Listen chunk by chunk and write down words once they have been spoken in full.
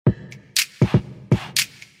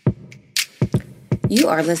You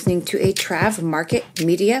are listening to a Trav Market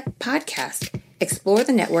Media podcast. Explore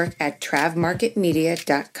the network at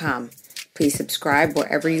travmarketmedia.com. Please subscribe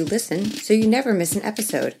wherever you listen so you never miss an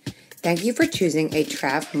episode. Thank you for choosing a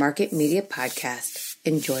Trav Market Media podcast.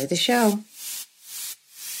 Enjoy the show.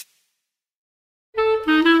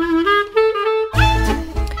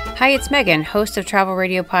 Hi, it's Megan, host of Travel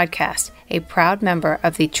Radio Podcast, a proud member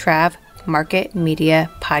of the Trav Market Media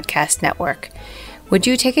Podcast Network. Would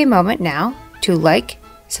you take a moment now to like,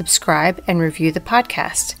 subscribe, and review the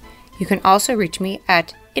podcast? You can also reach me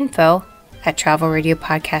at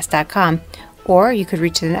info@travelradiopodcast.com, or you could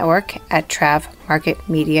reach the network at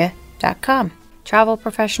travmarketmedia.com. Travel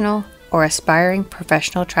professional or aspiring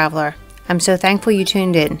professional traveler, I'm so thankful you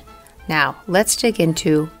tuned in. Now, let's dig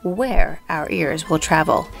into where our ears will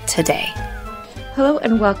travel today. Hello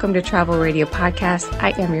and welcome to Travel Radio Podcast. I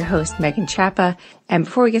am your host, Megan Chapa. And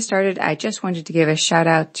before we get started, I just wanted to give a shout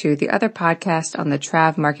out to the other podcast on the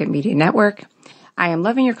Trav Market Media Network. I am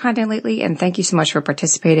loving your content lately and thank you so much for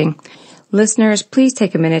participating. Listeners, please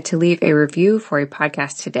take a minute to leave a review for a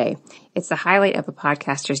podcast today. It's the highlight of a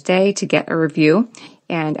podcaster's day to get a review,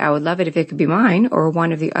 and I would love it if it could be mine or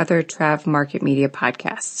one of the other Trav Market Media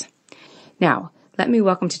podcasts. Now, let me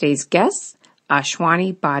welcome today's guests,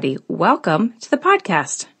 Ashwani Badi. Welcome to the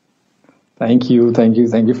podcast. Thank you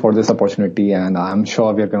for this opportunity. And I'm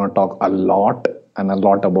sure we're going to talk a lot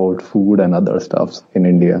about food and other stuff in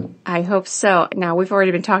India. I hope so. Now, we've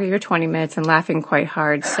already been talking for 20 minutes and laughing quite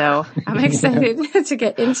hard, so I'm excited to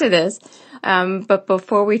get into this. But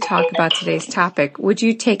before we talk about today's topic, would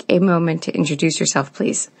you take a moment to introduce yourself,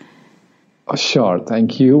 please? Sure.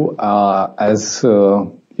 Thank you. As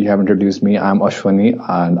you have introduced me, I'm Ashwani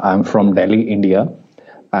and I'm from Delhi, India.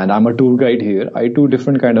 And I'm a tour guide here. I do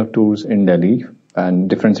different kind of tours in Delhi and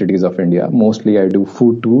different cities of India. Mostly I do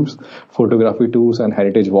food tours, photography tours, and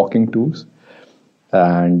heritage walking tours.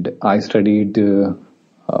 And I studied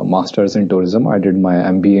masters in tourism. I did my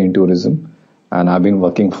MBA in tourism, and I've been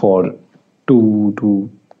working for 2 to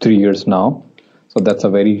 3 years now. So that's a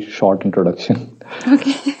very short introduction.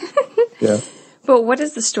 Okay. Yeah. But what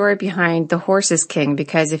is the story behind The Horse is King?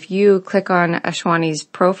 Because if you click on Ashwani's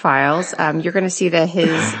profiles, you're going to see that his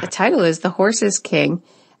title is The Horse is King.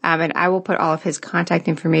 And I will put all of his contact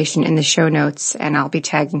information in the show notes, and I'll be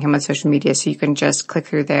tagging him on social media, so you can just click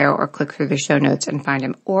through there or click through the show notes and find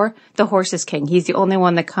him. Or The Horse is King. He's the only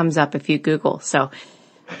one that comes up if you Google. So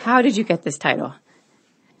how did you get this title?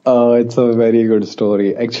 It's a very good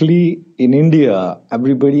story. Actually, in India,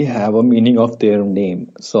 everybody have a meaning of their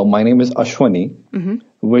name. So my name is Ashwani,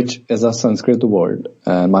 which is a Sanskrit word.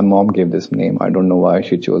 And my mom gave this name. I don't know why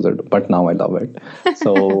she chose it, but now I love it.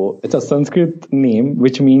 So it's a Sanskrit name,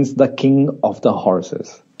 which means the king of the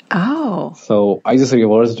horses. Oh. So I just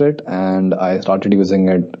reversed it and I started using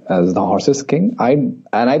it as the horses king. I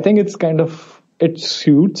think it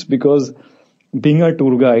suits because being a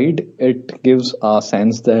tour guide, it gives a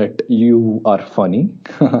sense that you are funny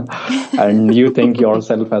and you think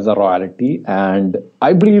yourself as a royalty. And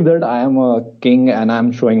I believe that I am a king and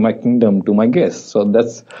I'm showing my kingdom to my guests. So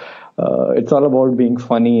that's, it's all about being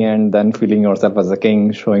funny and then feeling yourself as a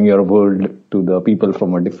king, showing your world to the people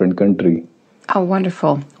from a different country. Oh,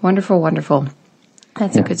 wonderful. Wonderful, wonderful.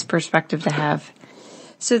 That's a good perspective to have.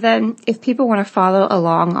 So then if people want to follow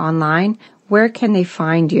along online, where can they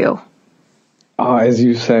find you? As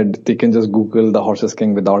you said, they can just Google The Horses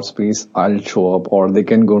King without space. I'll show up, or they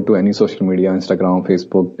can go to any social media, Instagram,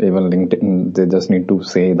 Facebook, even LinkedIn. They just need to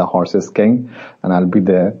say The Horses King and I'll be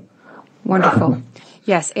there. Wonderful.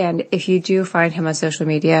 Yes. And if you do find him on social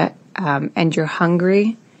media, and you're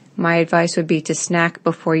hungry, my advice would be to snack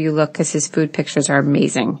before you look, because his food pictures are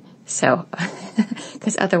amazing. So,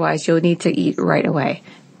 because otherwise you'll need to eat right away.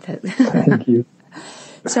 Thank you.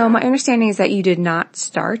 So my understanding is that you did not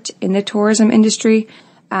start in the tourism industry,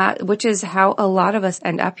 which is how a lot of us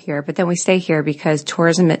end up here. But then we stay here because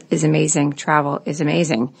tourism is amazing. Travel is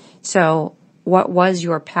amazing. So what was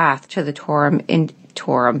your path to the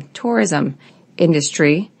tourism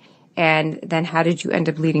industry? And then how did you end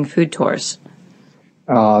up leading food tours?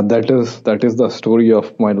 That is the story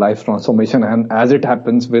of my life transformation. And as it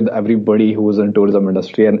happens with everybody who is in tourism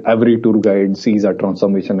industry, and every tour guide sees a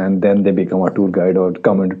transformation and then they become a tour guide or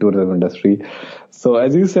come into tourism industry. So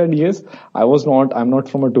as you said, yes, I'm not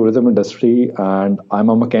from a tourism industry and I'm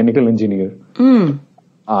a mechanical engineer.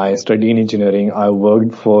 I studied engineering. I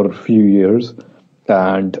worked for a few years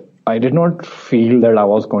and I did not feel that I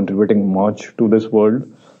was contributing much to this world.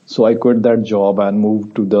 So I quit that job and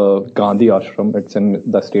moved to the Gandhi Ashram. It's in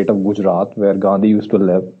the state of Gujarat where Gandhi used to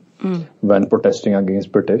live when protesting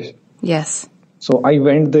against British. Yes. So I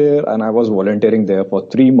went there and I was volunteering there for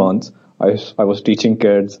 3 months. I was teaching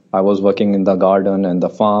kids. I was working in the garden and the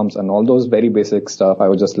farms and all those very basic stuff. I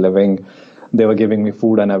was just living. They were giving me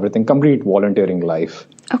food and everything. Complete volunteering life.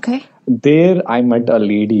 Okay. There I met a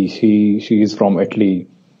lady. She is from Italy,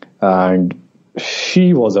 and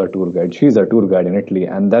she was a tour guide. She's a tour guide in Italy.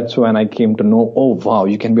 And that's when I came to know, oh wow,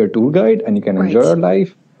 you can be a tour guide and you can enjoy your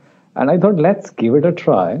life. And I thought, let's give it a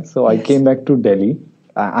try. So I came back to Delhi.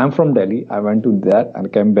 I'm from Delhi. I went to that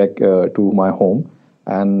and came back to my home.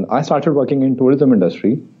 And I started working in tourism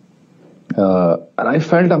industry. And I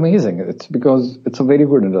felt amazing. It's because it's a very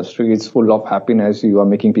good industry. It's full of happiness. You are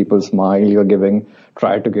making people smile. You're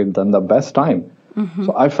try to give them the best time. Mm-hmm.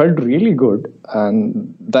 So I felt really good.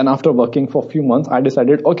 And then after working for a few months, I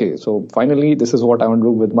decided, okay, so finally this is what I want to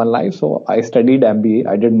do with my life. So I studied MBA.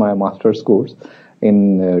 I did my master's course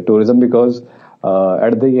in tourism because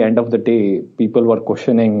at the end of the day, people were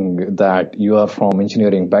questioning that you are from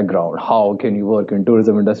engineering background. How can you work in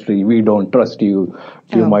tourism industry? We don't trust you.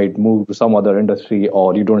 You might move to some other industry,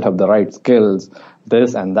 or you don't have the right skills,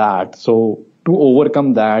 this and that. So to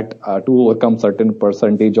overcome that, to overcome certain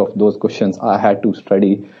percentage of those questions, I had to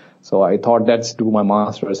study. So I thought, let's do my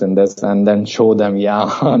master's in this and then show them,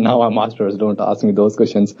 now I'm master's. Don't ask me those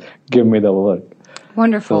questions. Give me the work.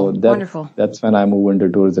 Wonderful. So wonderful. That's when I moved into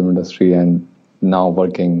tourism industry and now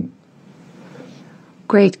working.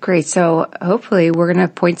 Great. So hopefully we're going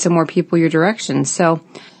to point some more people your direction. So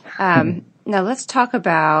now let's talk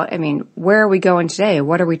about, where are we going today?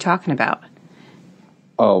 What are we talking about?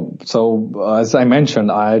 So as I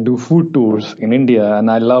mentioned, I do food tours in India and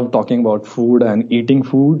I love talking about food and eating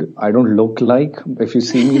food. I don't look like, if you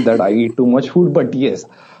see me, that I eat too much food, but yes,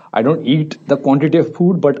 I don't eat the quantity of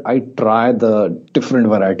food, but I try the different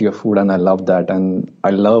variety of food and I love that. And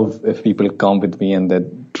I love if people come with me and they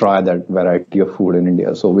try that variety of food in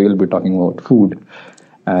India. So we'll be talking about food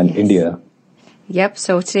and India. Yep.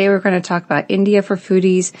 So today we're going to talk about India for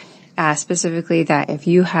foodies. Specifically that if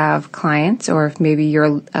you have clients or if maybe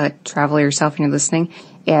you're a traveler yourself and you're listening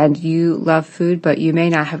and you love food, but you may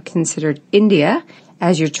not have considered India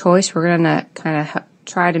as your choice, we're going to kind of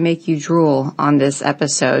try to make you drool on this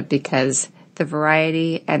episode because the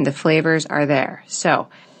variety and the flavors are there. So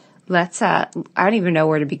let's, I don't even know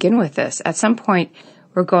where to begin with this. At some point,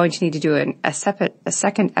 we're going to need to do a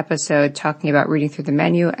second episode talking about reading through the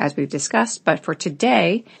menu as we've discussed. But for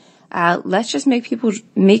today, let's just make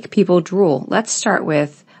people drool. Let's start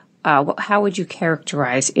with, how would you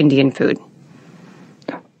characterize Indian food?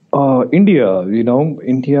 India,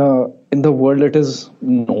 India in the world, it is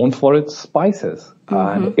known for its spices.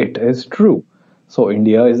 Mm-hmm. And it is true. So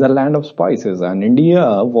India is a land of spices and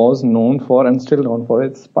India was known for and still known for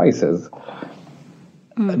its spices.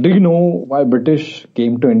 Mm-hmm. Do you know why British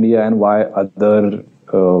came to India and why other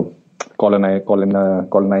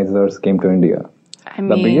colonizers came to India?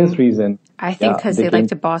 The biggest reason. I think because they like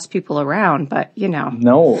to boss people around, but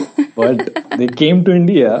No, but they came to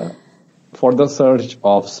India for the search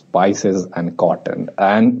of spices and cotton.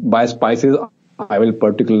 And by spices, I will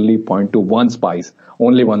particularly point to one spice,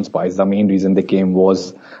 only one spice. The main reason they came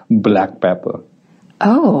was black pepper.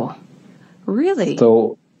 Oh, really?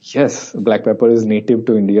 So, yes, black pepper is native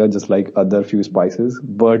to India, just like other few spices.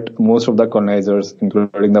 But most of the colonizers,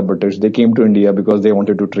 including the British, they came to India because they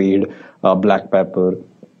wanted to trade black pepper.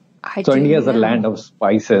 So India is a land of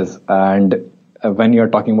spices. And when you're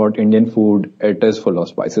talking about Indian food, it is full of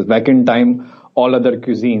spices. Back in time, all other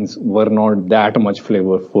cuisines were not that much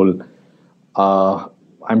flavorful.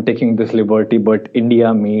 I'm taking this liberty, but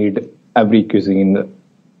India made every cuisine,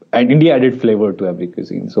 and India added flavor to every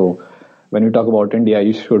cuisine. So when you talk about India,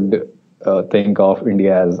 you should think of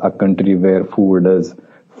India as a country where food is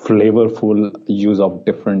flavorful, use of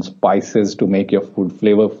different spices to make your food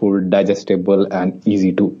flavorful, digestible, and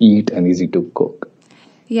easy to eat and easy to cook.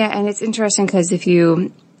 Yeah, and it's interesting because if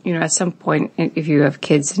you at some point, if you have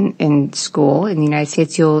kids in school in the United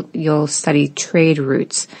States, you'll study trade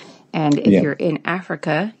routes. And if you're in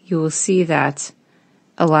Africa, you will see that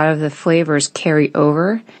a lot of the flavors carry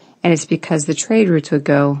over. And it's because the trade routes would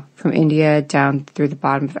go from India down through the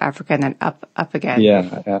bottom of Africa and then up again.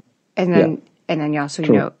 Yeah. And then you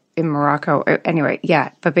also, in Morocco, anyway,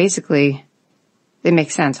 but basically it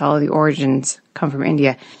makes sense. All of the origins come from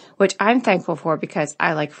India, which I'm thankful for because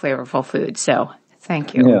I like flavorful food. So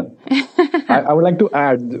thank you. Yeah. I would like to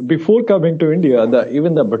add, before coming to India,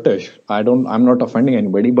 even the British, I'm not offending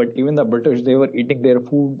anybody, but even the British, they were eating their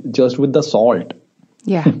food just with the salt.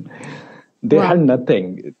 Yeah. They had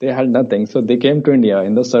nothing. So they came to India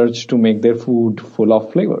in the search to make their food full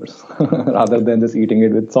of flavors rather than just eating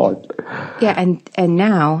it with salt. Yeah. And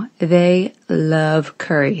now they love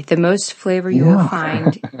curry. The most flavor you will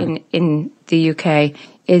find in the UK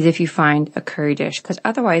is if you find a curry dish, because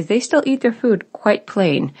otherwise they still eat their food quite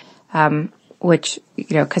plain, which,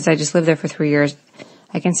 because I just lived there for 3 years,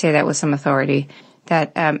 I can say that with some authority.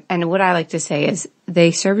 That and what I like to say is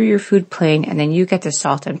they serve you your food plain, and then you get to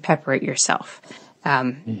salt and pepper it yourself.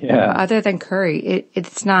 But other than curry,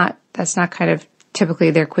 that's not kind of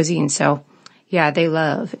typically their cuisine. So, yeah, they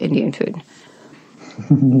love Indian food.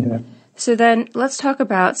 Yeah. So then let's talk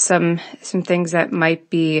about some things that might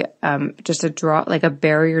be just a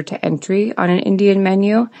barrier to entry on an Indian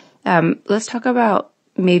menu. Let's talk about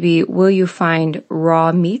maybe, will you find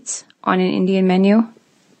raw meats on an Indian menu?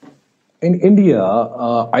 In India,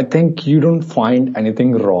 I think you don't find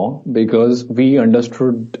anything raw because we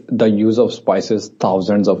understood the use of spices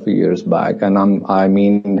thousands of years back. And I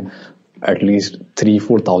mean, at least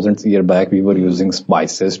 3,000-4,000 years back, we were using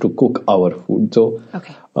spices to cook our food. So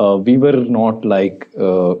we were not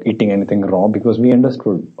eating anything raw because we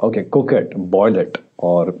understood, okay, cook it, boil it,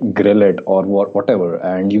 or grill it, or whatever,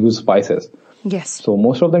 and use spices. Yes. So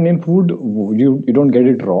most of the Indian food, you don't get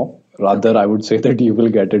it raw. Rather, I would say that you will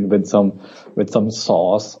get it with some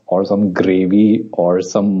sauce or some gravy or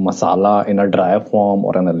some masala in a dry form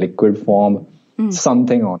or in a liquid form,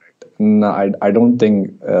 something on it. No, I don't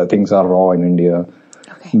think things are raw in India.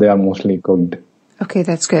 Okay. They are mostly cooked. Okay,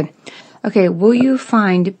 that's good. Okay, will you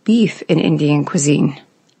find beef in Indian cuisine?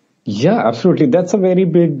 Yeah, absolutely. That's a very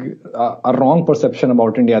big, a wrong perception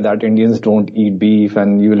about India, that Indians don't eat beef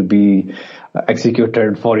and you will be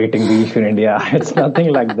executed for eating beef in India. It's nothing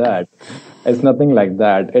like that. It's nothing like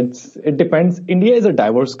that. It depends. India is a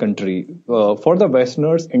diverse country. For the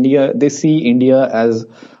Westerners, they see India as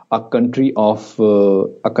a country of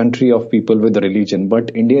people with religion,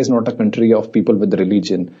 but India is not a country of people with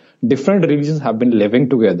religion. Different religions have been living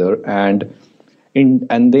together, and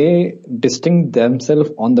they distinct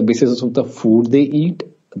themselves on the basis of the food they eat,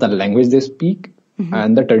 the language they speak,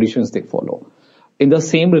 and the traditions they follow. In the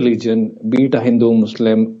same religion, be it a Hindu,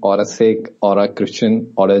 Muslim, or a Sikh, or a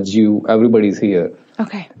Christian, or a Jew, everybody's here.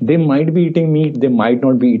 Okay. They might be eating meat, they might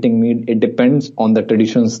not be eating meat. It depends on the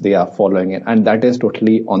traditions they are following, and that is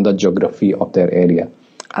totally on the geography of their area.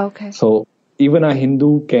 Okay. So even a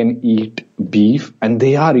Hindu can eat beef, and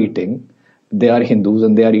they are Hindus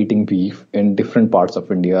and they are eating beef in different parts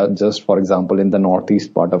of India. Just for example, in the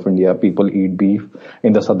northeast part of India, people eat beef.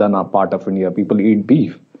 In the southern part of India, people eat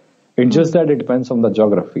beef. It's just that it depends on the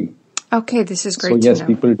geography. Okay, this is great. So yes, to know.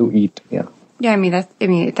 people do eat. Yeah. Yeah, I mean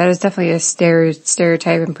that is definitely a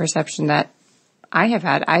stereotype and perception that I have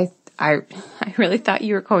had. I really thought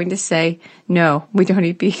you were going to say, no, we don't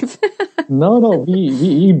eat beef. No, we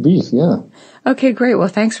eat beef. Yeah. Okay, great. Well,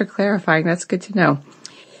 thanks for clarifying. That's good to know.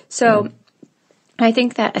 So. I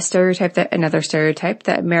think that another stereotype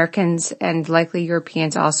that Americans and likely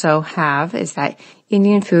Europeans also have is that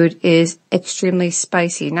Indian food is extremely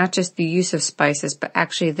spicy, not just the use of spices, but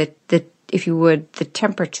actually the if you would, the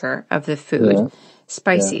temperature of the food,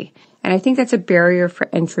 spicy. Yeah. And I think that's a barrier for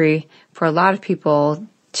entry for a lot of people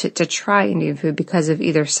to try Indian food because of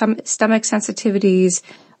either some stomach sensitivities,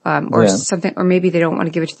 or something, or maybe they don't want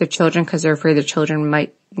to give it to their children because they're afraid their children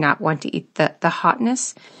might not want to eat the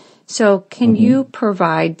hotness. So can you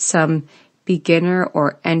provide some beginner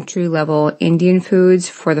or entry-level Indian foods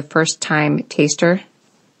for the first-time taster?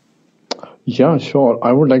 Yeah, sure.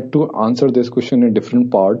 I would like to answer this question in different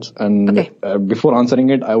parts. And before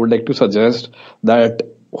answering it, I would like to suggest that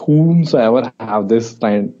whomsoever have this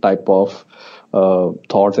type of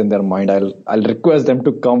thoughts in their mind, I'll request them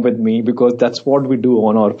to come with me, because that's what we do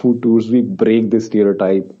on our food tours. We break this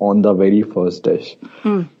stereotype on the very first dish.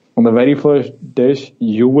 On the very first dish,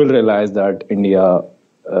 you will realize that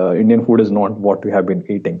Indian food is not what we have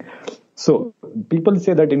been eating. So people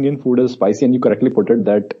say that Indian food is spicy, and you correctly put it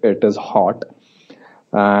that it is hot.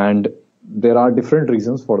 And there are different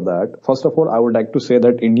reasons for that. First of all, I would like to say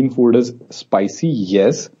that Indian food is spicy,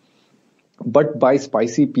 yes. But by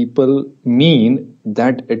spicy, people mean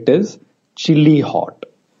that it is chili hot.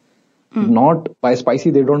 Not by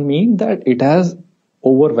spicy, they don't mean that it has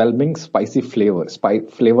overwhelming spicy flavor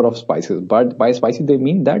of spices. But by spicy, they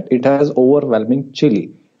mean that it has overwhelming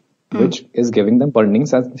chili, which is giving them burning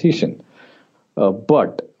sensation.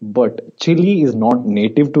 But chili is not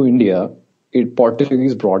native to India.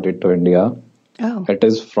 Portuguese brought it to India. Oh. It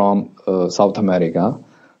is from South America.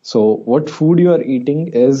 So what food you are eating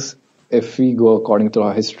is, if we go according to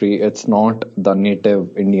our history, it's not the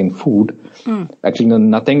native Indian food. Actually,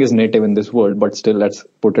 nothing is native in this world, but still, let's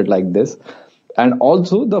put it like this. And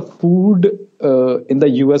also the food in the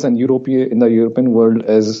US and in the European world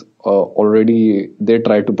is already, they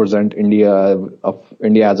try to present India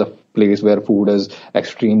as a place where food is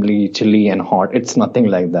extremely chilly and hot. It's nothing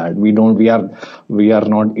like that. We are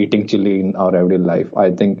not eating chili in our everyday life.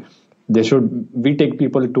 I think we take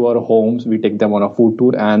people to our homes, we take them on a food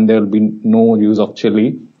tour, and there will be no use of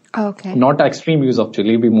chili. Okay. Not extreme use of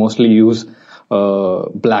chili. We mostly use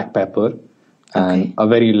black pepper and a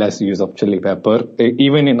very less use of chili pepper.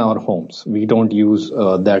 Even in our homes, we don't use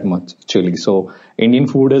that much chili. So Indian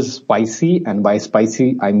food is spicy, and by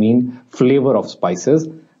spicy, I mean flavor of spices,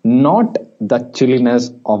 not the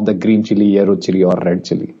chilliness of the green chili, yellow chili, or red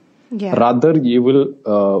chili. Yeah. Rather, you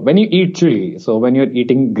will, when you eat chili, so when you're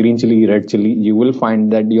eating green chili, red chili, you will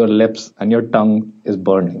find that your lips and your tongue is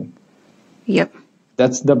burning. Yep.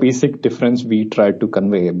 That's the basic difference we try to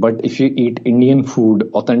convey. But if you eat Indian food,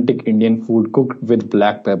 authentic Indian food cooked with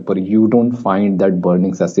black pepper, you don't find that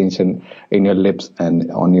burning sensation in your lips and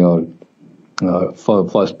on your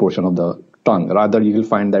first portion of the tongue. Rather, you will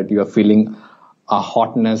find that you are feeling a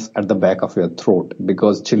hotness at the back of your throat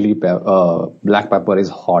because black pepper is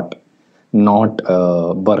hot, not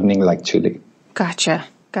burning like chili. Gotcha.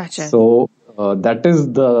 So that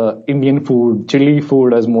is the Indian food. Chili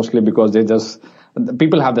food is mostly because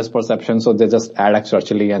people have this perception, so they just add extra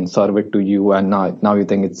chili and serve it to you, and now you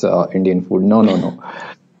think it's Indian food. No.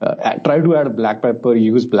 Try to add black pepper,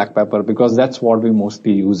 use black pepper, because that's what we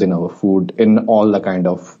mostly use in our food, in all the kind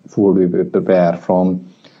of food we prepare,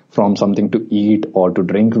 from something to eat or to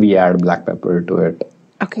drink, we add black pepper to it.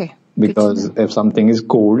 Okay. Because if something is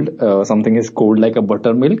cold like a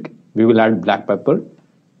buttermilk, we will add black pepper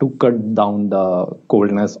to cut down the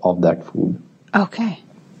coldness of that food. Okay.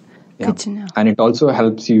 Yeah. Good to know. And it also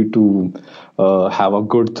helps you to have a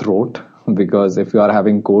good throat, because if you are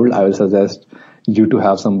having cold, I will suggest you to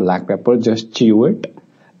have some black pepper. Just chew it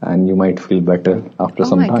and you might feel better after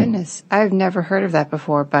some time. Oh my goodness. I've never heard of that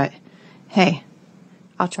before, but hey,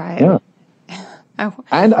 I'll try it. Yeah.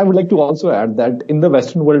 And I would like to also add that in the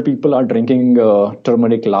Western world, people are drinking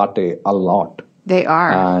turmeric latte a lot. They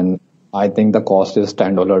are. And I think the cost is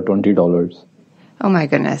 $10, $20. Oh my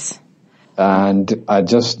goodness. And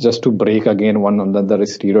just to break again one another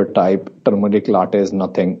stereotype, turmeric latte is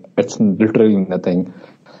nothing. It's literally nothing.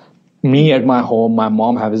 Me at my home, my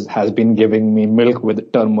mom has been giving me milk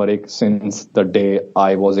with turmeric since the day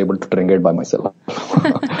I was able to drink it by myself.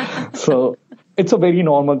 So it's a very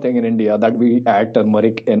normal thing in India that we add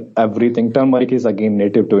turmeric in everything. Turmeric is again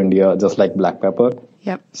native to India, just like black pepper.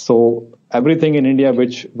 Yep. So everything in India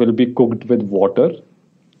which will be cooked with water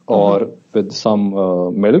or with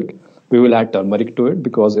some milk, we will add turmeric to it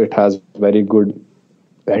because it has very good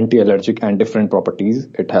anti-allergic and different properties.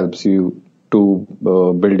 It helps you to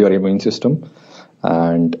build your immune system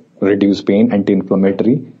and reduce pain,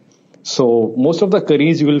 anti-inflammatory. So most of the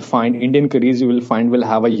curries you will find, Indian curries you will find, will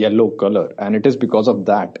have a yellow color, and it is because of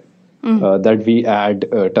that that we add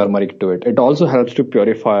turmeric to it. It also helps to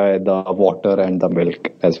purify the water and the milk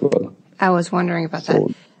as well. I was wondering about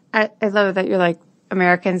that. I love that you're like,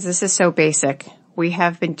 Americans, this is so basic. We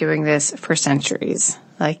have been doing this for centuries.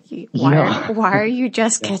 Like, why are you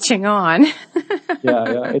just catching on?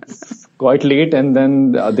 Yeah, it's quite late, and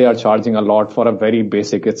then they are charging a lot for a very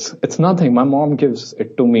basic. It's nothing. My mom gives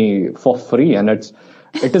it to me for free, and it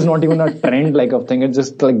is not even a trend like of thing. It's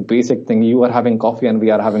just like basic thing. You are having coffee, and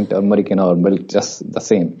we are having turmeric in our milk, just the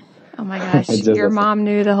same. Oh my gosh, your mom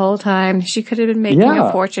knew the whole time. She could have been making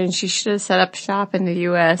a fortune. She should have set up shop in the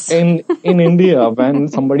US. In India, when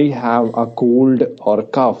somebody have a cold or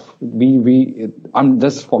cough, I'm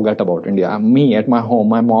just forget about India. Me at my home,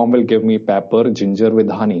 my mom will give me pepper, ginger with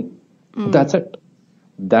honey. That's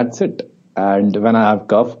it. And when I have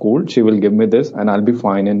cough, cold, she will give me this, and I'll be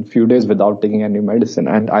fine in few days without taking any medicine,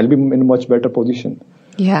 and I'll be in a much better position.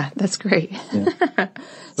 Yeah, that's great. Yeah.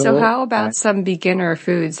 So how about some beginner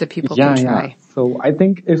foods that people can try? Yeah. So I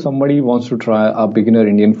think if somebody wants to try a beginner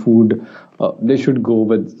Indian food, they should go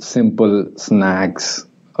with simple snacks.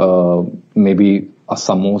 Maybe a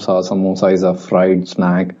samosa. Samosa is a fried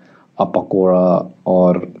snack, a pakora,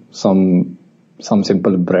 or some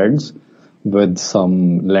simple breads with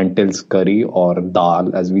some lentils curry or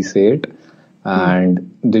dal, as we say it.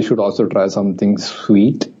 And they should also try something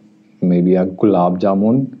sweet, maybe a gulab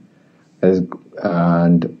jamun,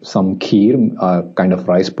 and some kheer, kind of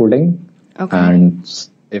rice pudding. Okay. And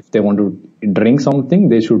if they want to drink something,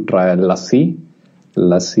 they should try a lassi.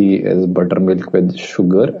 Lassi is buttermilk with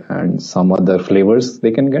sugar and some other flavors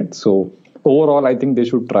they can get. So overall, I think they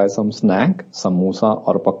should try some snack, samosa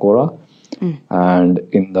or pakora. And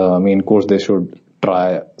in the main course, they should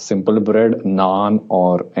try simple bread, naan,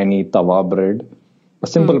 or any tawa bread. A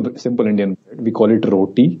simple Indian bread. We call it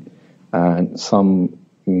roti. And some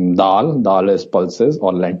dal. Dal is pulses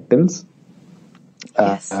or lentils.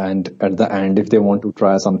 Yes. And at the end, if they want to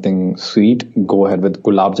try something sweet, go ahead with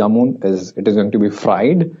gulab jamun. It is going to be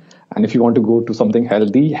fried. And if you want to go to something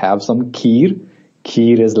healthy, have some kheer.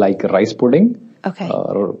 Kheer is like rice pudding. Okay.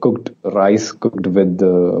 Cooked rice cooked with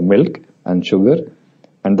milk and sugar.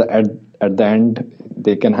 And at the end,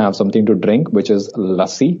 they can have something to drink, which is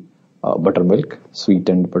lassi, buttermilk,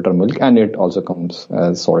 sweetened buttermilk. And it also comes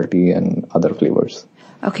as salty and other flavors.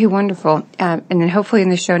 Okay, wonderful. And then hopefully in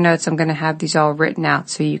the show notes, I'm going to have these all written out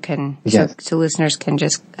so you can, yes. so listeners can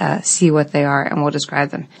just see what they are, and we'll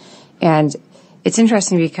describe them. And it's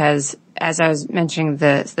interesting because as I was mentioning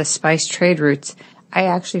the spice trade routes, I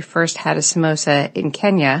actually first had a samosa in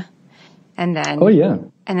Kenya, and then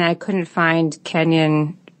and then I couldn't find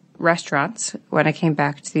Kenyan restaurants when I came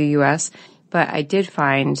back to the U.S., but I did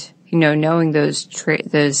find, knowing those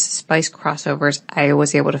spice crossovers, I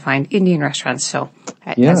was able to find Indian restaurants. So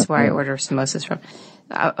that's where I order samosas from.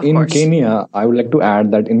 In Kenya, I would like to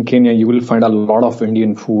add that in Kenya, you will find a lot of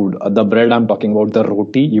Indian food. The bread I'm talking about, the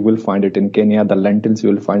roti, you will find it in Kenya. The lentils, you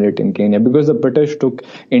will find it in Kenya, because the British took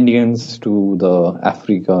Indians to the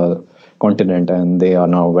Africa continent, and they are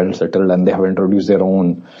now well settled, and they have introduced their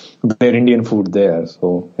Indian food there.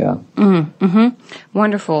 So, yeah. Mm-hmm.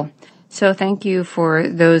 Wonderful. So thank you for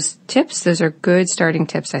those tips. Those are good starting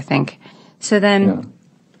tips, I think. So then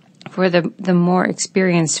for the more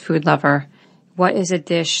experienced food lover, what is a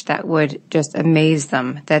dish that would just amaze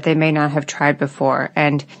them that they may not have tried before?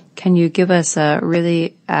 And can you give us a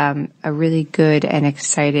really good and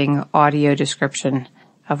exciting audio description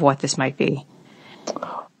of what this might be?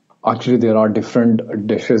 Actually, there are different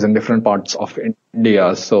dishes in different parts of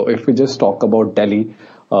India. So if we just talk about Delhi,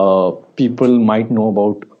 people might know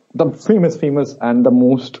about the famous and the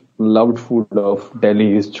most loved food of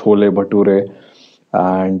Delhi is chole bhature.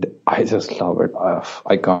 And I just love it.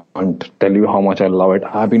 I can't tell you how much I love it.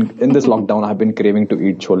 In this lockdown, I've been craving to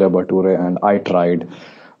eat chole bhature, and I tried.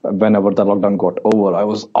 Whenever the lockdown got over, I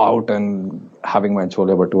was out and having my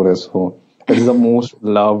chole bhature. So it is the most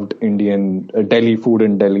loved Indian Delhi food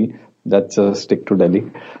in Delhi. Let's stick to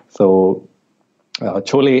Delhi. So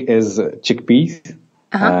chole is chickpeas.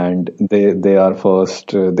 And they are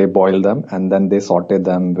first, they boil them, and then they saute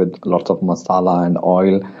them with lots of masala and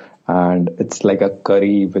oil. And it's like a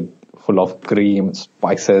curry full of cream,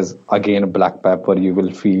 spices, again, black pepper. You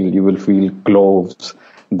will feel cloves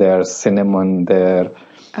there, cinnamon there.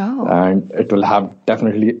 Oh. And it will have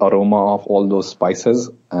definitely aroma of all those spices.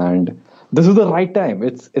 And this is the right time.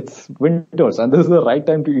 It's winters, and this is the right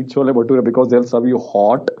time to eat chole bhature, because they'll serve you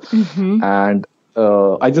hot. Mm-hmm. And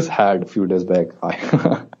I just had a few days back.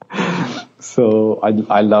 So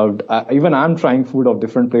I loved, even I'm trying food of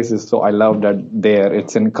different places. So I love that there.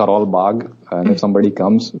 It's in Karol Bagh. And if somebody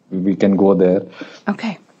comes, we can go there.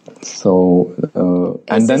 Okay. So,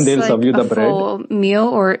 and then they'll serve you the bread. Full meal,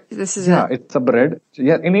 or this is it's a bread.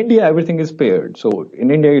 Yeah. In India, everything is paired. So in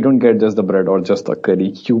India, you don't get just the bread or just the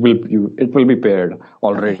curry. It will be paired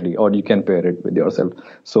already, or you can pair it with yourself.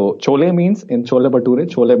 So chole means, in chole bhature,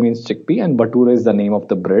 chole means chickpea, and bhature is the name of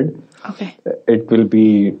the bread. Okay. It will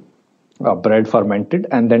be bread fermented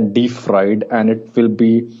and then deep fried, and it will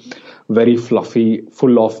be very fluffy,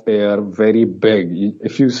 full of air, very big.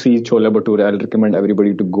 If you see chole bhature, I'll recommend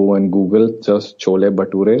everybody to go and Google just chole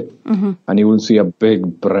bhature, and you will see a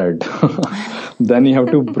big bread. Then you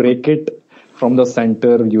have to break it from the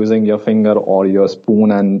center using your finger or your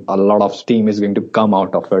spoon, and a lot of steam is going to come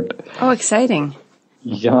out of it. Oh, exciting.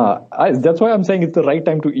 Yeah, that's why I'm saying it's the right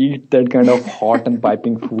time to eat that kind of hot and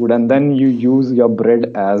piping food. And then you use your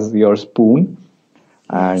bread as your spoon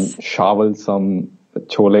and shovel some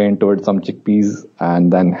chole into it, some chickpeas,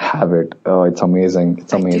 and then have it. It's amazing.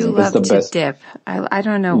 It's amazing. I do love it's the best. Dip. I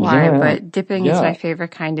don't know why, but dipping is my favorite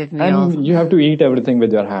kind of meal. And you have to eat everything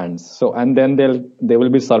with your hands. So, and then they will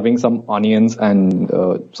be serving some onions and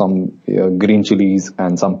some green chilies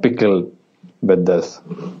and some pickle with this.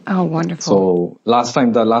 Oh, wonderful. So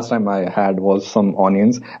the last time I had was some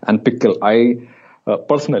onions and pickle. I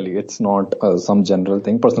personally, it's not some general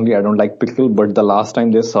thing. Personally, I don't like pickle, but the last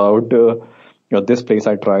time they served, this place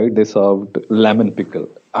I tried, they served lemon pickle,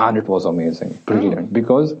 and it was amazing, brilliant,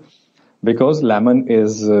 because lemon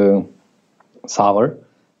is sour,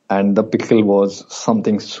 and the pickle was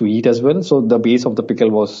something sweet as well. So the base of the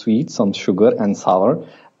pickle was sweet, some sugar and sour.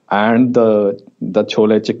 And the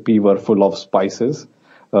chole chickpea were full of spices,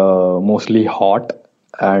 mostly hot,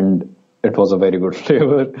 and it was a very good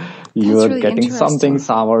flavor. You were really getting something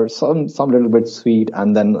sour, some little bit sweet,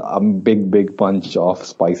 and then a big punch of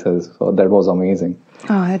spices. So that was amazing.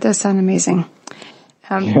 Oh, that does sound amazing.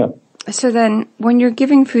 So then, when you're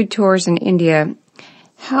giving food tours in India,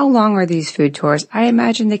 how long are these food tours? I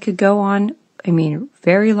imagine they could go on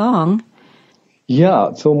very long.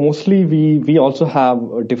 Yeah, so mostly we also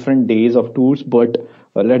have different days of tours, but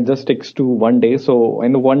let's just stick to one day. So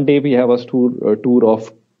in one day we have a tour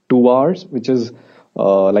of 2 hours, which is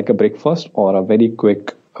like a breakfast or a very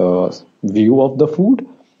quick view of the food.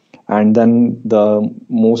 And then the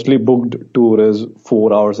mostly booked tour is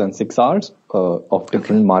 4 hours and 6 hours of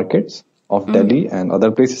different markets of Delhi and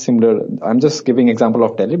other places similar. I'm just giving example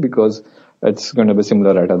of Delhi because it's going to be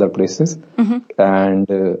similar at other places. And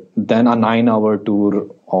then a 9 hour tour,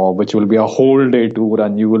 which will be a whole day tour,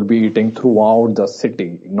 and you will be eating throughout the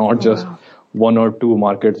city, not just one or two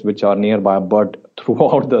markets which are nearby, but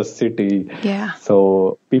throughout the city. Yeah.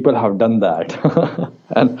 So people have done that.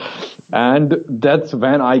 and that's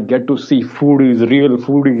when I get to see foodies, real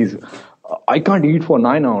foodies. I can't eat for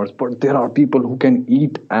 9 hours, but there are people who can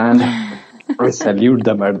eat, and I salute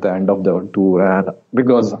them at the end of the tour. And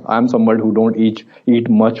because I'm somebody who don't eat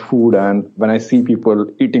much food, and when I see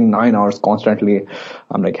people eating 9 hours constantly,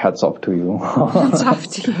 I'm like, hats off to you. Hats off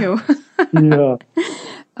to you. Yeah.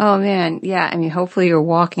 Oh man, yeah. I mean, hopefully you're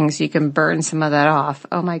walking so you can burn some of that off.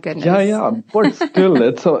 Oh my goodness. Yeah. But still,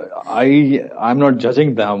 I'm not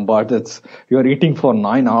judging them, but you're eating for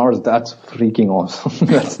 9 hours. That's freaking awesome.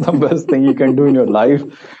 That's the best thing you can do in your life.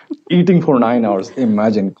 Eating for 9 hours.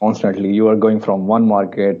 Imagine constantly you are going from one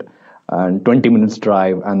market and 20 minutes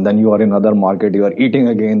drive, and then you are in another market, you are eating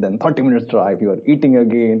again, then 30 minutes drive, you are eating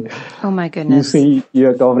again. Oh my goodness. You see,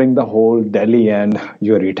 you're covering the whole Delhi and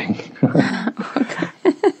you're eating.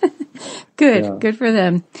 Good for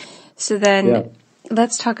them. So then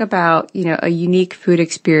let's talk about, a unique food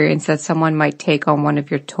experience that someone might take on one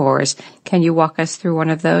of your tours. Can you walk us through one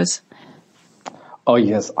of those? Oh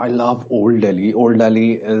yes, I love Old Delhi. Old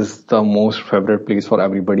Delhi is the most favorite place for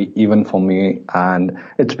everybody, even for me, and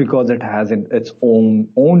it's because it has its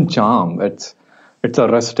own charm. It's a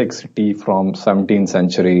rustic city from 17th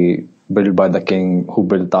century, built by the king who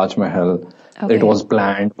built Taj Mahal. Okay. It was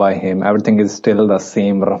planned by him. Everything is still the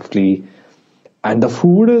same roughly, and the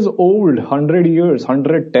food is old, 100 years,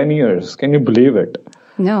 110 years. Can you believe it?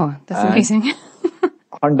 No, that's amazing.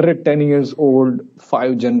 110 years old,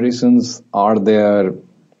 5 generations are there,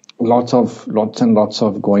 lots and lots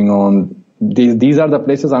of going on. These are the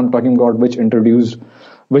places I'm talking about which introduced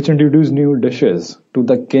new dishes to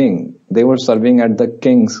the king. They were serving at the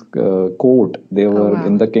king's court. They were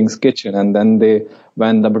in the king's kitchen, and then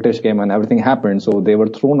when the British came and everything happened, so they were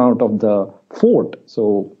thrown out of the fort.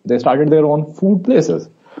 So they started their own food places.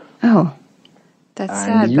 Oh. That's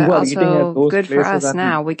sad, but also good for us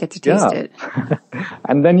now. We get to taste it.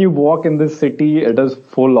 And then you walk in this city, it is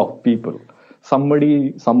full of people.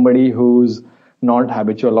 Somebody who's not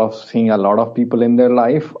habitual of seeing a lot of people in their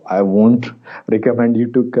life, I won't recommend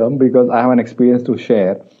you to come because I have an experience to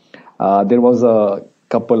share. There was a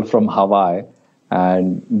couple from Hawaii,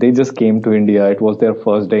 and they just came to India. It was their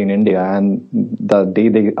first day in India, and the day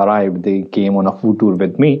they arrived, they came on a food tour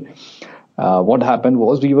with me. What happened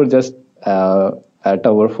was we were just at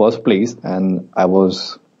our first place, and I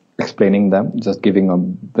was explaining them, just giving a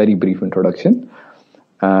very brief introduction.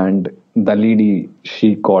 And the lady,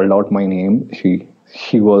 she called out my name. She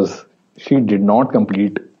did not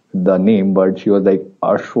complete the name, but she was like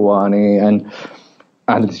Ashwani,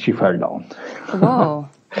 and she fell down. Wow.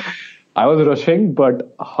 I was rushing,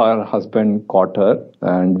 but her husband caught her,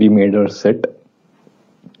 and we made her sit.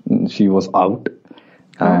 She was out.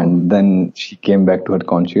 And then she came back to her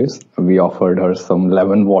conscious. We offered her some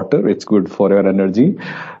lemon water. It's good for her energy.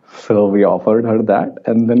 So we offered her that.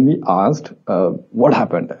 And then we asked, what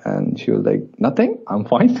happened? And she was like, nothing. I'm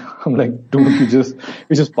fine. I'm like, dude, you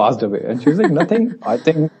just passed away. And she was like, nothing. I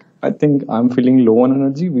think I'm feeling low on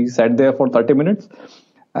energy. We sat there for 30 minutes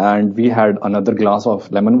and we had another glass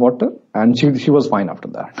of lemon water, and she was fine after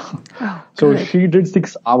that. Oh, so she did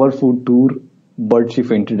 6-hour food tour, but she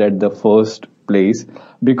fainted at the first place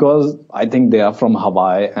because I think they are from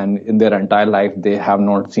Hawaii, and in their entire life they have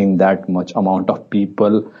not seen that much amount of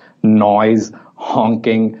people, noise,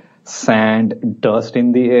 honking, sand, dust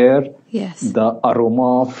in the air. Yes. The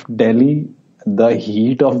aroma of Delhi, the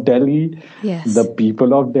heat of Delhi, yes. The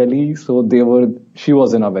people of Delhi. So she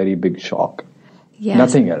was in a very big shock. Yes.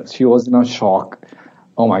 Nothing else. She was in a shock.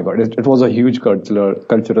 Oh my God. It was a huge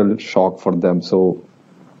cultural shock for them. So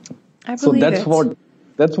that's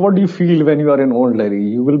what you feel when you are in Old Delhi.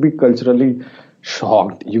 You will be culturally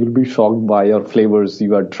shocked. You will be shocked by your flavors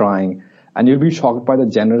you are trying. And you'll be shocked by the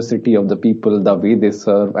generosity of the people, the way they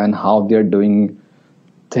serve and how they're doing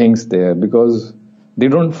things there, because they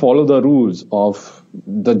don't follow the rules of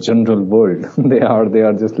the general world. They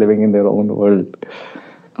are just living in their own world.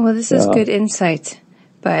 Well, this is good insight,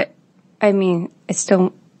 but I mean,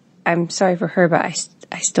 I'm sorry for her, but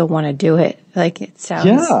I still want to do it. Like, it sounds...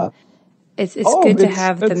 Yeah. It's good to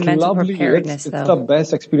have the mental lovely. preparedness, it's though. It's the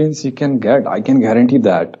best experience you can get. I can guarantee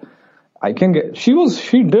that. She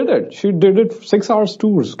did it. She did it 6 hours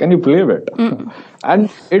tours. Can you believe it? And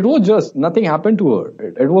it was just, nothing happened to her.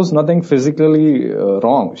 It was nothing physically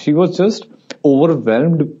wrong. She was just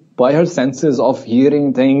overwhelmed by her senses of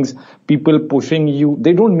hearing things, people pushing you.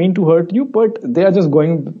 They don't mean to hurt you, but they are just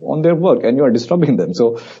going on their work and you are disturbing them.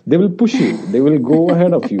 So they will push you. They will go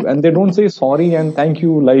ahead of you and they don't say sorry and thank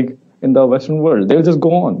you like in the Western world. They'll just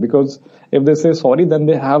go on, because if they say sorry, then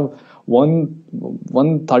they have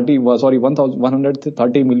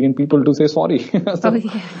 130 million people to say sorry. So,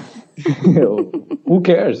 who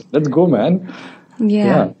cares? Let's go, man.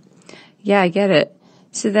 Yeah, I get it.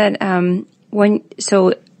 So then,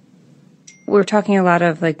 we're talking a lot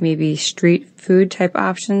of like maybe street food type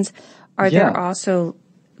options. Are there also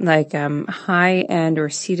like high end or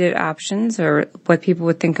seated options, or what people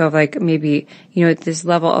would think of like maybe, this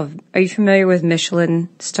level of, are you familiar with Michelin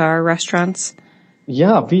star restaurants?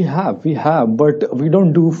 Yeah, we have, but we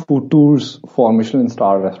don't do food tours for Michelin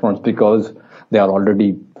star restaurants because they are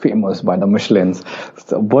already famous by the Michelins.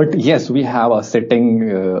 So, but yes, we have a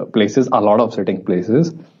places, a lot of sitting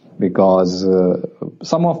places, because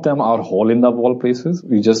some of them are hole in the wall places.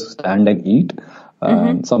 We just stand and eat.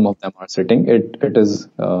 Some of them are sitting. It is,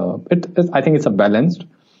 I think it's a balanced,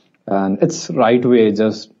 and it's right way.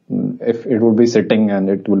 Just if it would be sitting and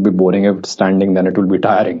it will be boring. If it's standing, then it will be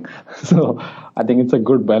tiring. So I think it's a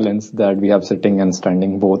good balance that we have sitting and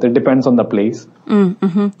standing both. It depends on the place. Yeah,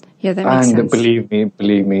 that makes sense. And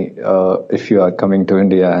believe me, if you are coming to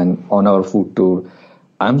India and on our food tour,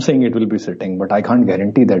 I'm saying it will be sitting, but I can't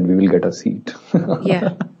guarantee that we will get a seat.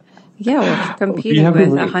 We're competing with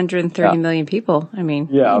 130 million people. I mean,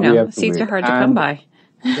 seats are hard to come by.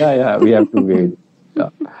 We have to wait.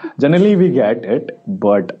 Generally, we get it,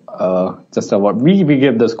 but we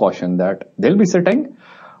give this caution that they'll be sitting,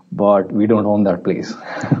 but we don't own that place.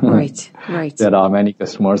 Right. There are many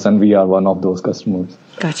customers, and we are one of those customers.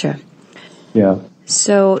 Gotcha. Yeah.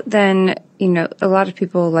 So then, a lot of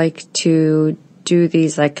people like to do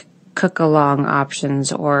these like cook-along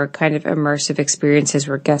options or kind of immersive experiences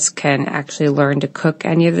where guests can actually learn to cook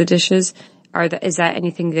any of the dishes. Is that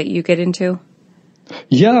anything that you get into?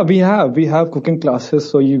 Yeah, we have cooking classes.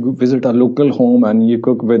 So you visit a local home and you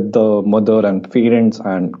cook with the mother and parents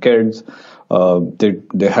and kids.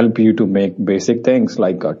 They help you to make basic things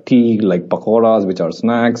like a tea, like pakoras, which are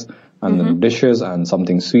snacks, and then dishes and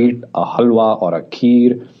something sweet, a halwa or a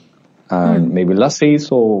kheer, and maybe lassi.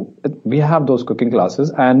 So we have those cooking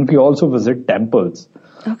classes, and we also visit temples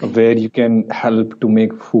where you can help to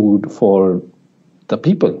make food for the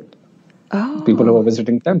people. People who are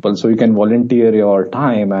visiting temples. So you can volunteer your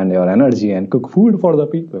time and your energy and cook food for the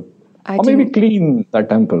people. Or maybe clean the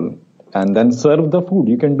temple and then serve the food.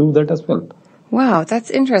 You can do that as well. Wow, that's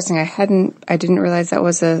interesting. I didn't realize that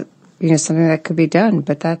was something that could be done,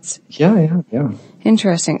 but that's... Yeah.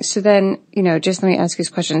 Interesting. So then, just let me ask you this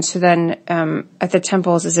question. So then, at the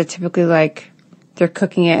temples, is it typically like they're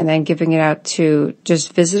cooking it and then giving it out to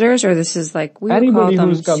just visitors, or this is like, anybody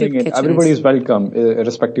who's coming in, everybody is welcome,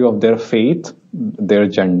 irrespective of their faith, their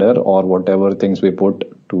gender, or whatever things we put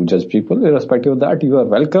to judge people. Irrespective of that, you are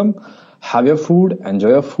welcome. Have your food, enjoy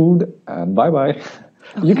your food, and bye-bye.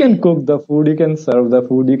 Okay. You can cook the food, you can serve the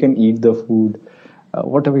food, you can eat the food,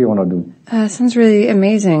 whatever you want to do. Sounds really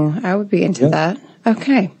amazing. I would be into that.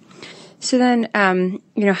 Okay. So then,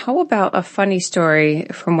 how about a funny story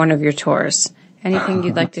from one of your tours? Anything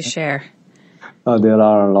you'd like to share? There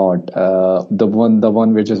are a lot. The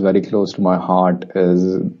one which is very close to my heart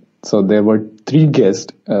is, so there were 3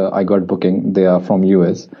 guests I got booking. They are from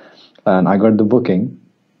US, and I got the booking.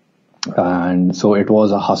 And so it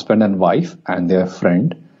was a husband and wife and their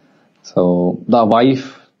friend. So the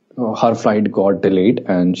wife, her flight got delayed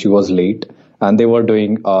and she was late, and they were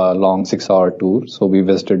doing a long 6-hour tour. So we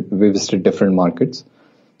visited different markets.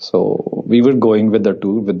 So we were going with the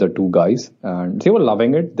tour with the 2 guys, and they were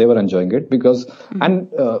loving it. They were enjoying it because, and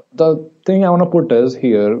the thing I want to put is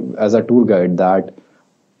here as a tour guide that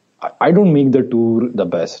I don't make the tour the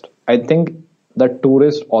best. I think the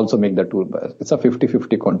tourists also make the tour best. It's a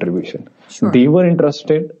 50-50 contribution. Sure. They were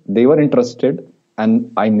interested,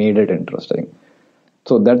 and I made it interesting.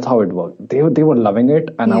 So that's how it worked. They were loving it,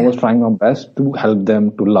 and I was trying my best to help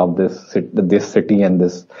them to love this city and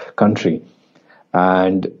this country.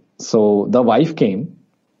 And so the wife came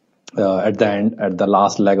at the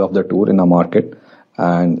last leg of the tour in the market,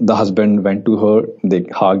 and the husband went to her. They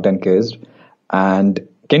hugged and kissed. And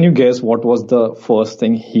can you guess what was the first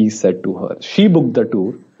thing he said to her? She booked the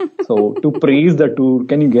tour, So to praise the tour,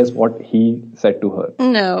 can you guess what he said to her?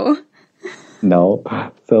 No. No.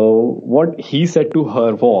 So what he said to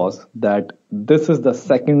her was that this is the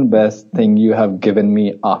second best thing you have given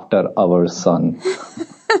me after our son.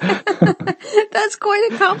 That's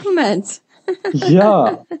quite a compliment.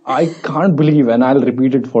 Yeah, I can't believe, and I'll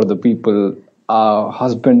repeat it for the people.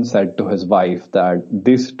 Husband said to his wife that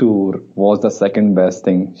this tour was the second best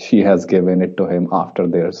thing she has given it to him after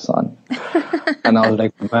their son. And I was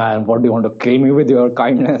like, man, what do you want to kill me with your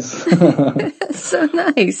kindness? So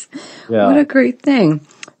nice. Yeah. What a great thing.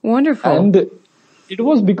 Wonderful. And it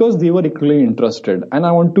was because they were equally interested. And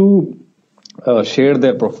I want to share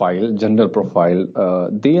their profile, general profile.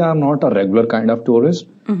 They are not a regular kind of tourist.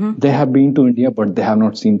 Mm-hmm. They have been to India, but they have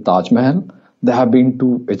not seen Taj Mahal. They have been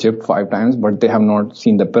to Egypt 5 times, but they have not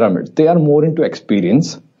seen the pyramids. They are more into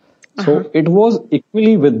experience. So it was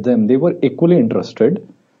equally with them. They were equally interested,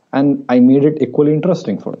 and I made it equally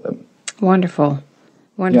interesting for them. Wonderful.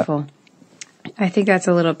 Wonderful. Yeah. I think that's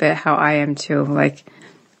a little bit how I am too. Like,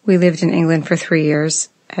 we lived in England for 3 years,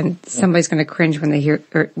 and somebody's going to cringe when they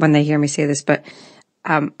hear me say this, but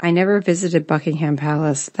I never visited Buckingham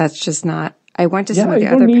Palace. That's just not. I went to some of the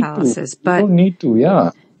other palaces, but you don't need to.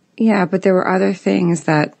 Yeah. Yeah, but there were other things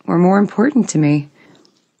that were more important to me.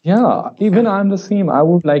 Yeah, even I'm the same. I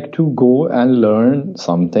would like to go and learn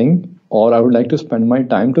something, or I would like to spend my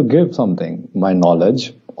time to give something, my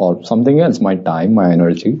knowledge or something else, my time, my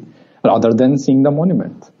energy, rather than seeing the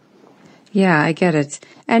monuments. Yeah, I get it.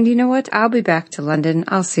 And you know what? I'll be back to London.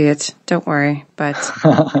 I'll see it. Don't worry. But,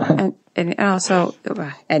 and also,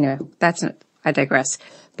 anyway, I digress.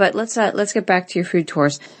 But let's get back to your food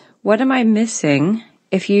tours. What am I missing?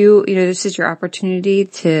 If this is your opportunity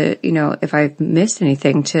to, if I've missed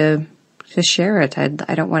anything, to share it. I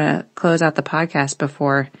don't want to close out the podcast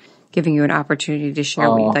before giving you an opportunity to share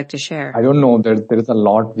what you'd like to share. I don't know. There is a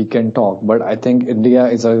lot we can talk, but I think India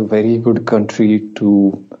is a very good country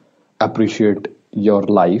to appreciate your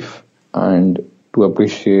life and to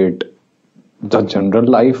appreciate the general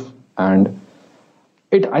life. And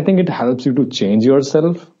I think it helps you to change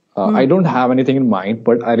yourself. I don't have anything in mind,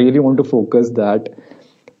 but I really want to focus that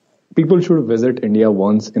people should visit India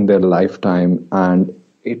once in their lifetime, and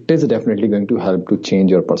it is definitely going to help to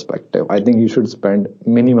change your perspective. I think you should spend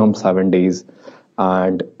minimum 7 days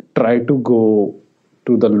and try to go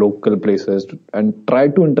to the local places and try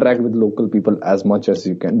to interact with local people as much as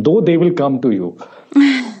you can, though they will come to you.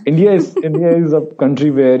 India is a country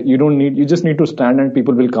where you just need to stand and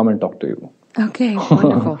people will come and talk to you. Okay,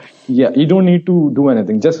 wonderful. Yeah, you don't need to do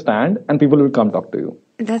anything. Just stand and people will come talk to you.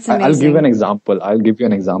 That's amazing. I'll give you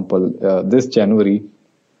an example. This January,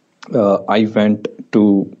 I went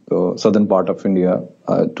to southern part of India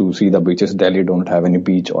to see the beaches. Delhi don't have any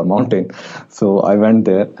beach or mountain. So I went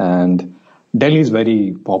there, and Delhi is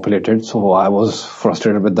very populated. So I was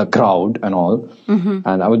frustrated with the crowd and all. Mm-hmm.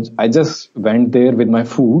 And I just went there with my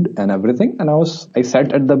food and everything. And I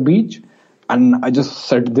sat at the beach, and I just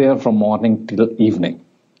sat there from morning till evening.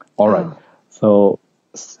 All right. Oh. So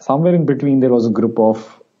somewhere in between, there was a group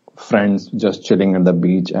of friends just chilling at the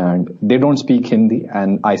beach, and they don't speak Hindi,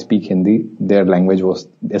 and I speak Hindi. Their language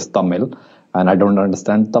is Tamil, and I don't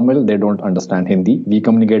understand Tamil. They don't understand Hindi. We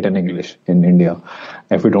communicate in English in India.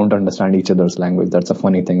 If we don't understand each other's language, that's a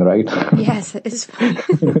funny thing, right? Yes, it is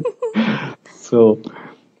funny. So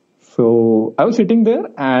I was sitting there,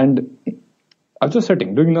 and I was just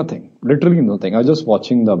sitting, doing nothing, literally nothing. I was just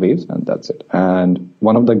watching the waves, and that's it. And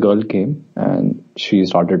one of the girl came, and she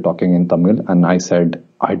started talking in Tamil, and I said,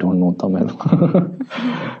 I don't know Tamil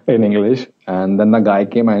in English. And then the guy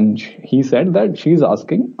came, and he said that she's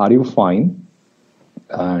asking, are you fine?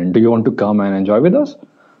 And do you want to come and enjoy with us?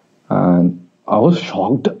 And I was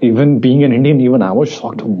shocked. Even being an Indian, I was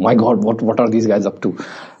shocked. Oh my God, what are these guys up to?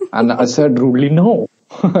 And I said rudely, no.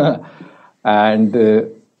 And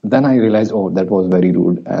then I realized, that was very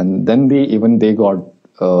rude. And then they got,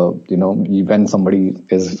 when somebody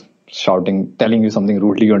is shouting, telling you something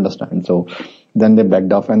rudely, you understand. So then they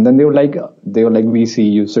backed off, and then they were like, we see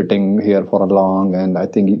you sitting here for a long, and I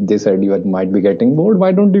think they said you might be getting bored.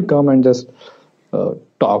 Why don't you come and just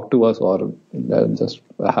talk to us or just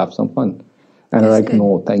have some fun? And I'm like, good.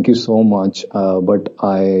 No, thank you so much. But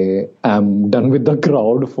I am done with the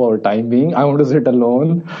crowd for time being. I want to sit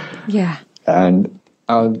alone. Yeah. And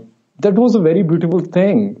that was a very beautiful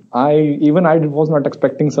thing. I was not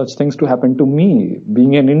expecting such things to happen to me,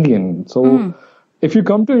 being an Indian. So if you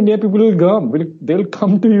come to India, people will come. They'll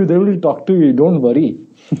come to you. They will talk to you. Don't worry.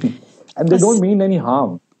 And they don't mean any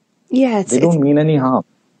harm. Yeah. They don't mean any harm.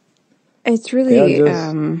 It's really,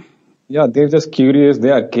 Yeah, they're just curious. They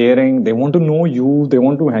are caring. They want to know you. They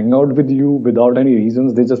want to hang out with you without any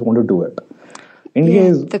reasons. They just want to do it. India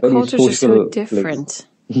is the very cultures are so social different. place.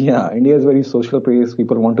 Yeah, India is very social place.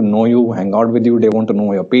 People want to know you, hang out with you. They want to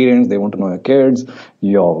know your parents. They want to know your kids,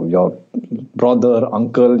 your brother,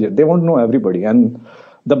 uncle. They want to know everybody. And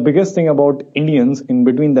the biggest thing about Indians in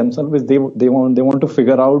between themselves is they want to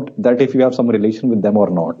figure out that if you have some relation with them or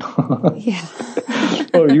not. Yeah.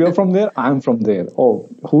 Oh, you are from there, I'm from there. Oh,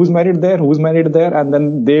 who's married there? Who's married there? And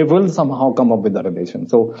then they will somehow come up with the relation.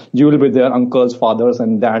 So you will be their uncles, fathers,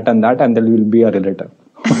 and that, and there will be a relative.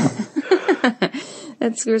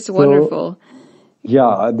 That's wonderful.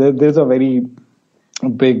 Yeah, there's a very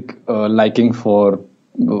big liking for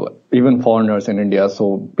even foreigners in India.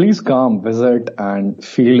 So please come, visit, and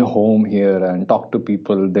feel home here and talk to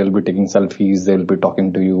people. They'll be taking selfies. They'll be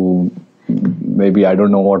talking to you. Maybe I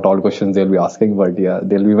don't know what all questions they'll be asking, but yeah,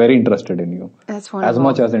 they'll be very interested in you. That's wonderful. As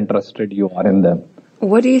much as interested you are in them.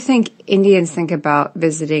 What do you think Indians think about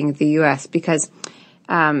visiting the U.S.? Because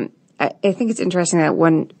I think it's interesting that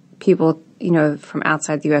when people, from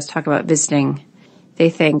outside the U.S. talk about visiting, they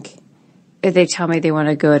tell me they want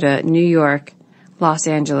to go to New York, Los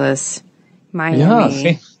Angeles,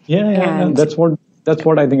 Miami. Yeah. That's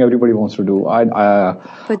what I think everybody wants to do.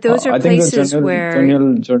 But those are places where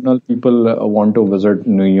general people want to visit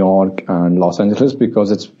New York and Los Angeles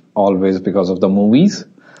because it's always because of the movies.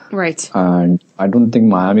 Right. And I don't think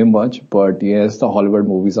Miami much, but yes, the Hollywood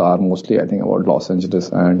movies are mostly, I think, about Los Angeles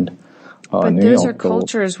and but New those York. Are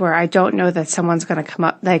cultures where I don't know that someone's going to come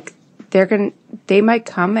up, like they might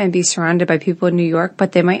come and be surrounded by people in New York,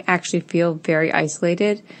 but they might actually feel very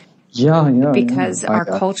isolated. Because our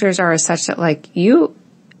cultures are such that you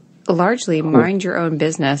largely mind your own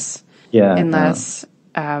business. Unless,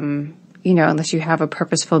 unless you have a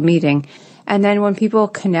purposeful meeting. And then when people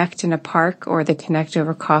connect in a park or they connect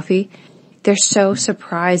over coffee, they're so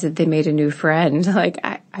surprised that they made a new friend.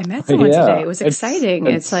 I met someone today. It was exciting.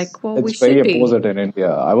 It's we should be. It's very opposite in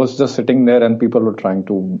India. I was just sitting there and people were trying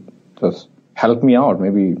to just help me out.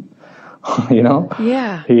 Maybe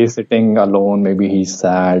Yeah. he is sitting alone, maybe he's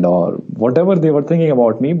sad or whatever they were thinking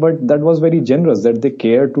about me, but that was very generous that they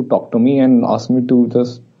cared to talk to me and ask me to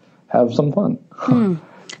just have some fun.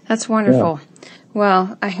 That's wonderful. Yeah.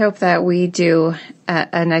 Well, I hope that we do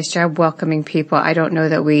a nice job welcoming people. I don't know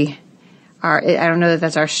that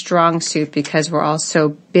that's our strong suit because we're all so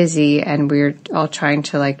busy and we're all trying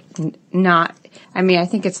to I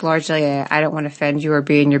think it's largely I don't want to offend you or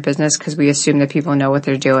be in your business because we assume that people know what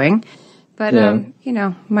they're doing. But,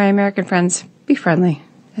 my American friends, be friendly,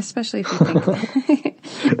 especially if you think.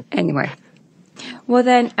 Anyway. Well,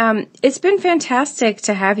 then, it's been fantastic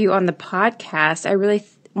to have you on the podcast. I really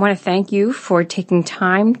want to thank you for taking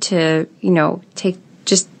time to,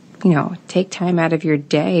 take time out of your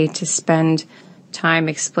day to spend time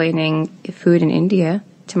explaining food in India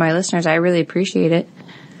to my listeners. I really appreciate it.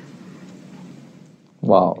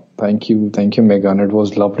 Wow. Thank you, Megan. It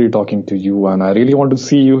was lovely talking to you. And I really want to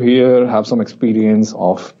see you here, have some experience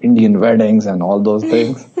of Indian weddings and all those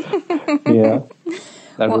things. Yeah.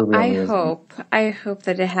 That would be amazing. I hope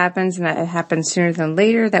that it happens and that it happens sooner than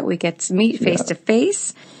later, that we get to meet face to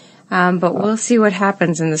face. But we'll see what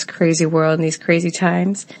happens in this crazy world in these crazy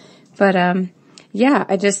times. But, I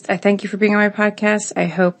thank you for being on my podcast. I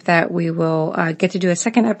hope that we will get to do a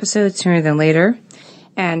second episode sooner than later.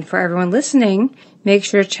 And for everyone listening, make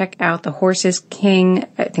sure to check out The Horse is King.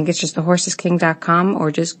 I think it's just thehorsesking.com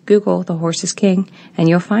or just Google The Horse is King and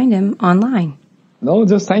you'll find him online. No,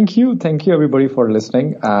 just thank you. Thank you everybody for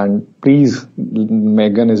listening. And please,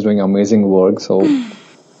 Megan is doing amazing work. So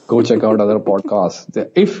go check out other podcasts.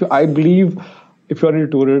 If you're in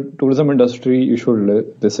the tourism industry, you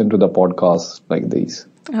should listen to the podcasts like these.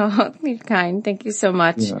 Oh, you're kind. Thank you so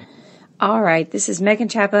much. Yeah. All right. This is Megan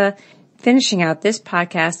Chapa finishing out this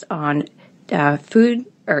podcast on food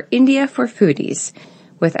or India for foodies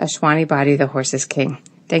with Ashwani Bhatti, The Horse is King.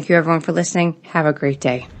 Thank you everyone for listening. Have a great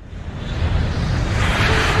day.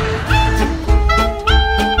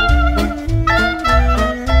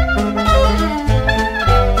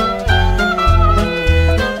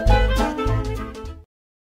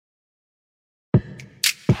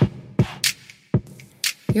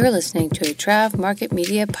 You're listening to a Trav Market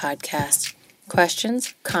Media podcast.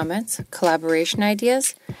 Questions, comments, collaboration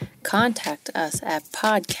ideas? Contact us at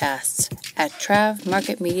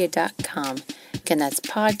podcasts@travmarketmedia.com. Again, that's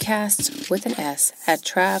podcasts with an S at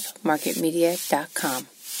travmarketmedia.com.